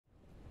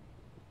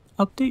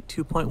Update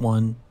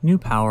 2.1 New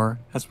Power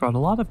has brought a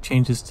lot of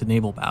changes to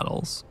naval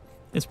battles.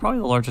 It's probably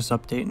the largest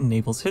update in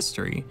Naval's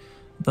history,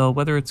 though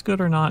whether it's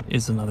good or not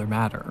is another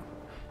matter.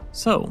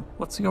 So,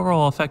 what's the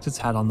overall effect it's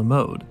had on the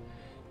mode?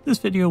 This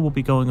video will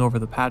be going over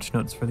the patch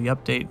notes for the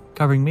update,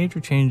 covering major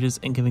changes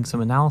and giving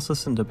some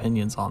analysis and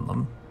opinions on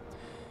them.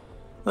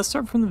 Let's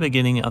start from the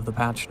beginning of the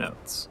patch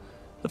notes.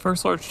 The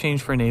first large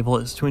change for Naval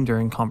is to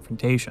Enduring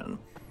Confrontation.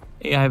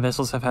 AI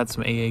vessels have had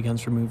some AA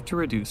guns removed to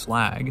reduce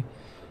lag.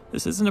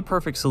 This isn't a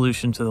perfect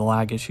solution to the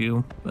lag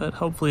issue, but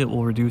hopefully it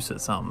will reduce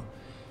it some.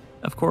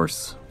 Of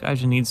course,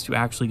 Gaijin needs to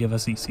actually give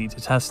us EC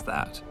to test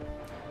that.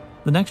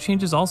 The next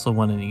change is also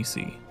one in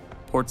EC.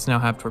 Ports now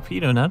have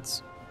torpedo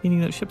nets,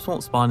 meaning that ships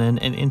won't spawn in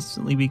and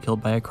instantly be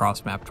killed by a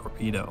cross-map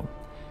torpedo.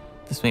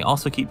 This may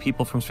also keep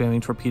people from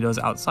spamming torpedoes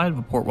outside of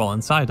a port while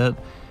inside it,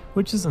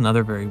 which is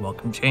another very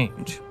welcome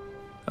change.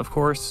 Of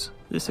course,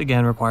 this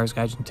again requires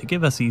Gaijin to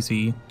give us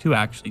EC to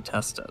actually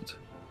test it.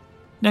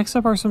 Next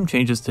up are some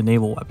changes to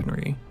naval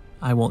weaponry.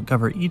 I won't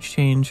cover each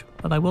change,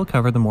 but I will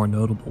cover the more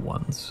notable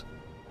ones.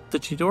 The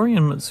Chidori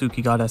and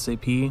Matsuki got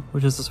SAP,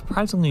 which is a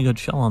surprisingly good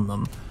shell on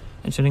them,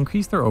 and should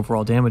increase their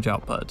overall damage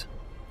output.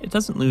 It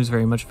doesn't lose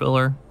very much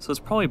filler, so it's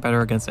probably better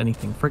against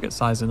anything frigate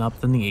size and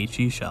up than the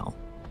HE shell.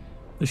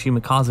 The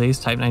Shimikaze's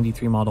Type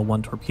 93 Model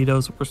 1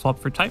 torpedoes were swapped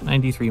for Type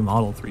 93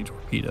 Model 3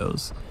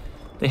 torpedoes.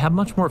 They have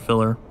much more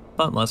filler,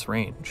 but less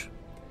range.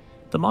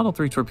 The Model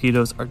 3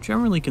 torpedoes are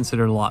generally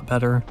considered a lot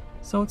better,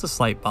 so it's a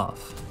slight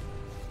buff.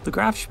 The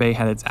Graf Spee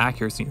had its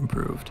accuracy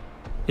improved.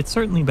 It's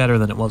certainly better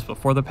than it was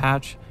before the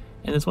patch,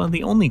 and is one of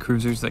the only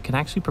cruisers that can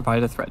actually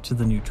provide a threat to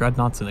the new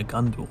dreadnoughts in a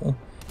gun duel.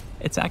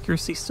 Its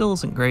accuracy still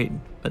isn't great,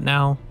 but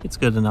now it's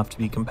good enough to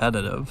be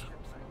competitive.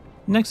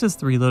 Next is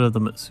the reload of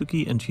the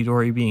Matsuki and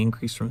Chidori being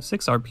increased from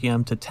 6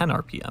 RPM to 10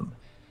 RPM.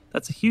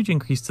 That's a huge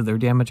increase to their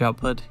damage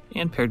output,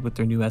 and paired with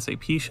their new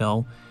SAP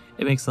shell,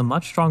 it makes them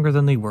much stronger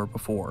than they were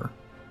before.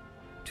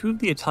 Two of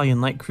the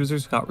Italian light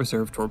cruisers got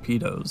reserve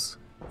torpedoes.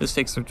 This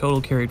takes their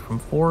total carried from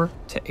 4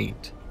 to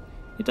 8.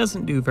 It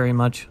doesn't do very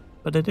much,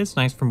 but it is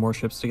nice for more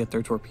ships to get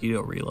their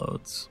torpedo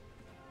reloads.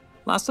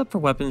 Last up for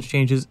weapons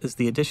changes is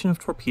the addition of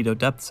torpedo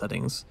depth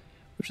settings,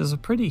 which is a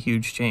pretty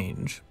huge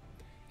change.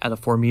 At a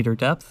 4 meter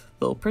depth,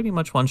 they'll pretty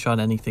much one-shot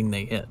anything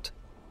they hit.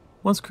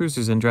 Once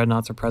cruisers and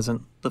dreadnoughts are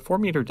present, the 4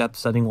 meter depth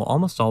setting will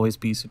almost always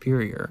be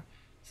superior,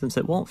 since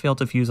it won't fail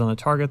to fuse on a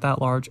target that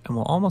large and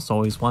will almost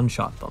always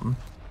one-shot them.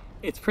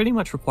 It's pretty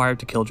much required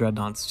to kill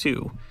dreadnoughts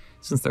too,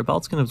 since their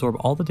belts can absorb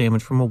all the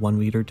damage from a 1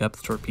 meter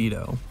depth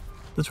torpedo.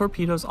 The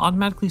torpedoes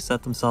automatically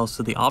set themselves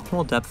to the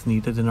optimal depth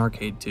needed in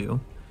Arcade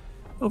 2.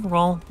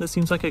 Overall, this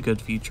seems like a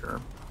good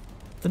feature.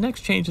 The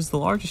next change is the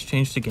largest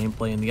change to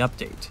gameplay in the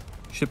update.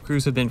 Ship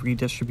crews have been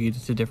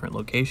redistributed to different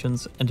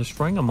locations, and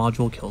destroying a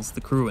module kills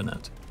the crew in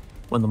it.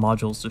 When the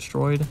module is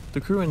destroyed,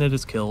 the crew in it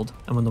is killed,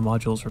 and when the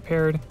module is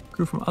repaired,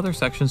 crew from other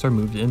sections are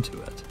moved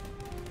into it.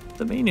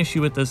 The main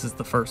issue with this is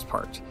the first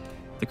part.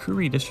 The crew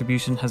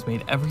redistribution has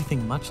made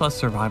everything much less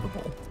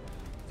survivable.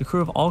 The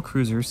crew of all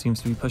cruisers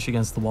seems to be pushed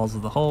against the walls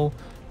of the hull,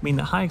 meaning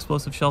that high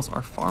explosive shells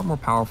are far more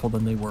powerful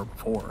than they were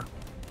before.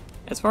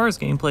 As far as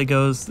gameplay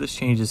goes, this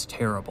change is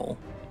terrible.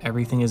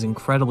 Everything is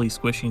incredibly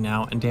squishy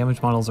now, and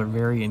damage models are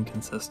very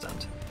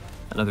inconsistent.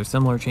 Another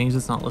similar change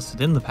that's not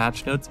listed in the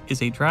patch notes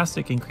is a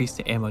drastic increase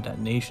to ammo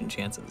detonation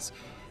chances,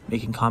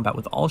 making combat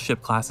with all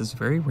ship classes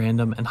very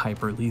random and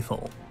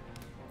hyper-lethal.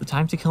 The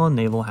time to kill in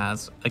Naval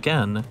has,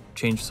 again,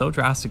 changed so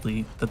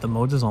drastically that the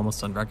mode is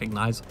almost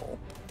unrecognizable.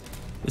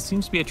 This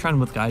seems to be a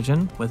trend with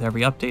Gaijin, with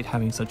every update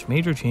having such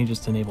major changes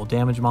to Naval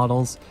damage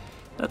models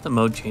that the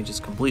mode changes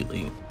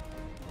completely.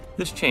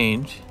 This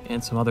change,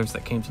 and some others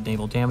that came to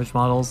Naval damage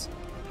models,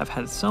 have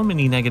had so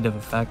many negative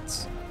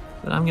effects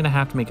that I'm going to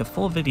have to make a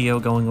full video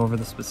going over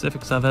the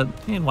specifics of it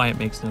and why it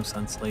makes no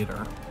sense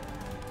later.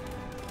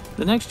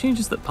 The next change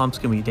is that pumps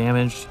can be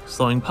damaged,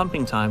 slowing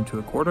pumping time to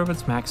a quarter of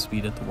its max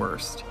speed at the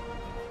worst.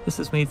 This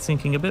has made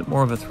sinking a bit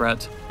more of a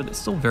threat, but it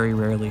still very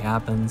rarely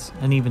happens,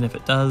 and even if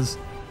it does,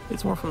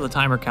 it's more from the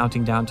timer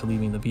counting down to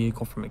leaving the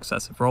vehicle from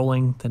excessive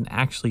rolling than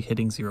actually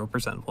hitting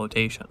 0%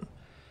 flotation.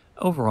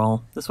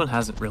 Overall, this one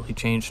hasn't really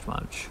changed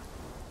much.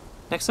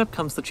 Next up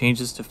comes the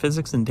changes to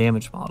physics and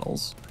damage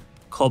models.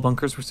 Coal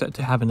bunkers were set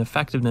to have an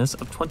effectiveness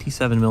of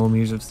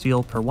 27mm of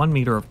steel per 1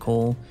 meter of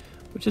coal,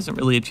 which isn't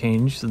really a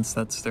change since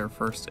that's their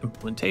first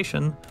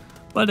implementation,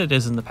 but it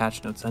is in the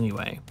patch notes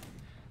anyway.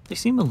 They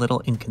seem a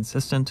little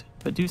inconsistent,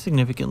 but do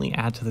significantly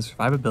add to the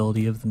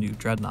survivability of the new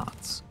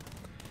dreadnoughts.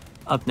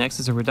 Up next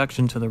is a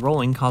reduction to the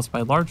rolling caused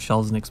by large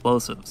shells and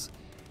explosives.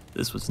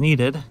 This was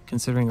needed,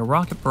 considering a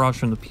rocket barrage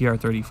from the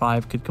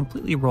PR-35 could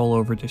completely roll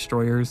over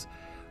destroyers,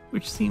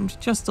 which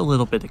seemed just a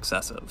little bit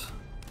excessive.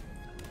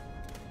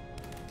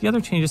 The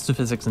other changes to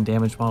physics and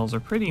damage models are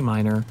pretty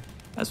minor,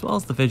 as well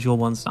as the visual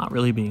ones not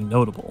really being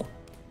notable.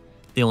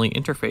 The only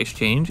interface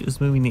change is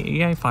moving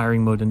the AI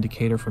firing mode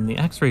indicator from the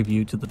X-ray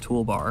view to the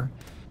toolbar.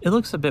 It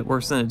looks a bit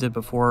worse than it did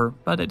before,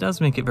 but it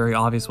does make it very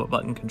obvious what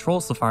button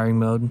controls the firing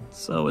mode,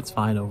 so it's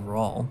fine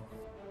overall.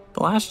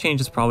 The last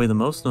change is probably the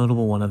most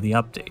notable one of the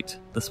update,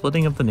 the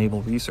splitting of the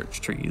naval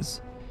research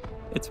trees.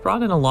 It's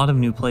brought in a lot of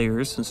new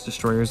players since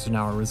destroyers are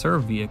now a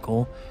reserve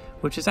vehicle,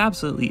 which is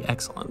absolutely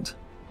excellent.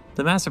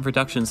 The massive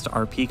reductions to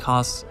RP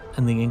costs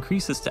and the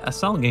increases to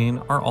SL gain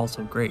are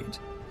also great.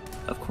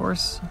 Of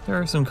course, there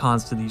are some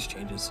cons to these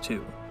changes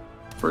too.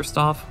 First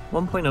off,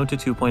 1.0 to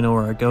 2.0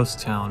 are a ghost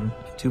town,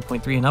 and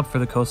 2.3 and up for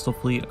the coastal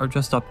fleet are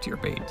just up tier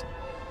bait.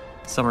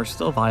 Some are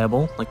still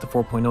viable, like the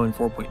 4.0 and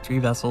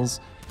 4.3 vessels,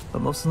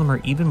 but most of them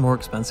are even more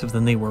expensive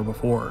than they were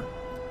before.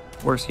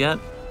 Worse yet,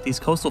 these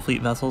coastal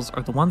fleet vessels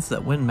are the ones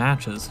that win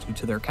matches due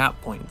to their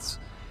cap points,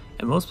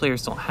 and most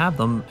players don't have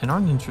them and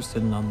aren't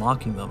interested in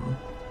unlocking them.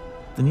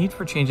 The need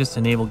for changes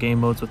to naval game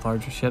modes with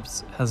larger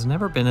ships has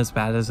never been as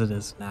bad as it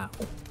is now.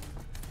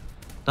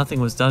 Nothing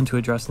was done to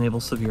address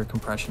naval severe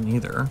compression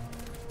either.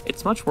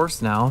 It's much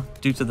worse now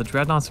due to the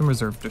dreadnoughts and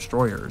reserve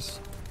destroyers.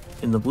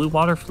 In the Blue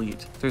Water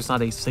Fleet, there's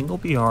not a single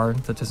BR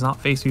that does not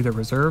face either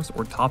reserves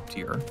or top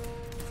tier.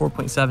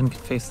 4.7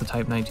 can face the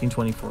Type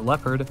 1924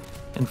 Leopard,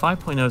 and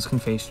 5.0s can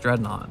face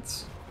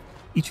dreadnoughts.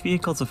 Each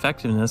vehicle's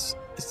effectiveness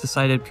is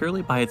decided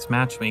purely by its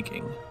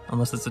matchmaking,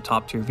 unless it's a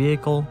top tier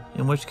vehicle,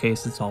 in which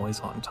case it's always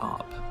on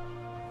top.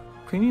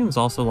 Premiums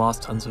also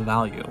lost tons of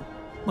value.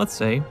 Let's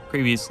say,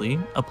 previously,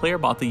 a player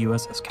bought the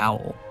USS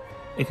Cowell.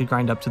 It could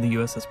grind up to the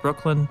USS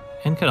Brooklyn,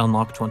 and could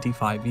unlock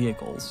 25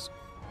 vehicles.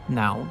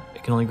 Now,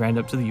 it can only grind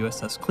up to the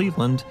USS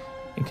Cleveland,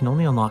 and can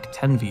only unlock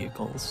 10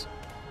 vehicles.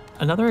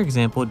 Another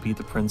example would be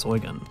the Prinz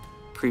Eugen.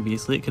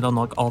 Previously, it could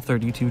unlock all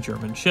 32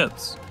 German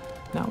ships.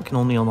 Now it can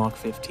only unlock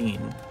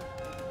 15.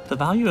 The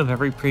value of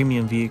every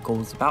premium vehicle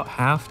was about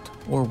halved,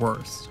 or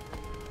worse.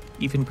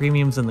 Even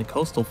premiums in the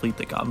coastal fleet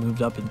that got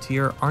moved up in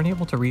tier aren't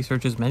able to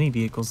research as many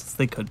vehicles as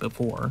they could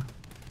before.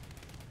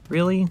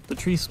 Really, the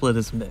tree split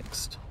is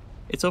mixed.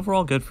 It's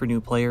overall good for new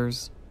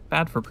players,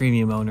 bad for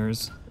premium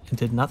owners, and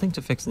did nothing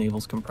to fix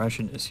Naval's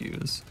compression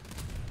issues.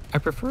 I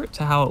prefer it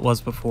to how it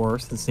was before,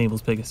 since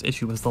Naval's biggest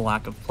issue was the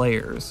lack of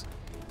players,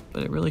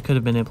 but it really could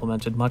have been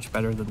implemented much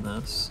better than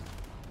this.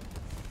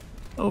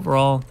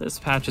 Overall, this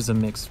patch is a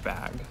mixed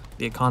bag.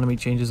 The economy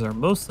changes are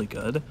mostly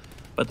good,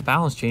 but the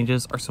balance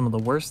changes are some of the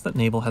worst that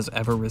Naval has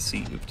ever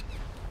received.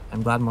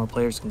 I'm glad more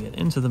players can get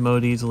into the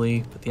mode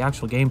easily, but the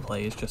actual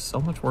gameplay is just so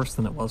much worse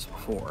than it was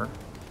before.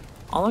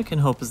 All I can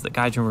hope is that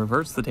Gaijin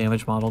reverts the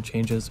damage model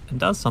changes and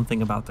does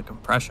something about the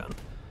compression,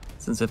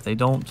 since if they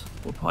don't,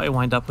 we'll probably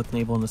wind up with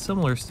Naval in a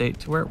similar state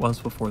to where it was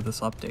before this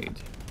update.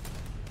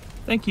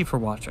 Thank you for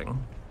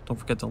watching. Don't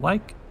forget to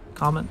like,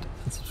 comment,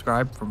 and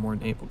subscribe for more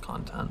Naval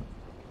content.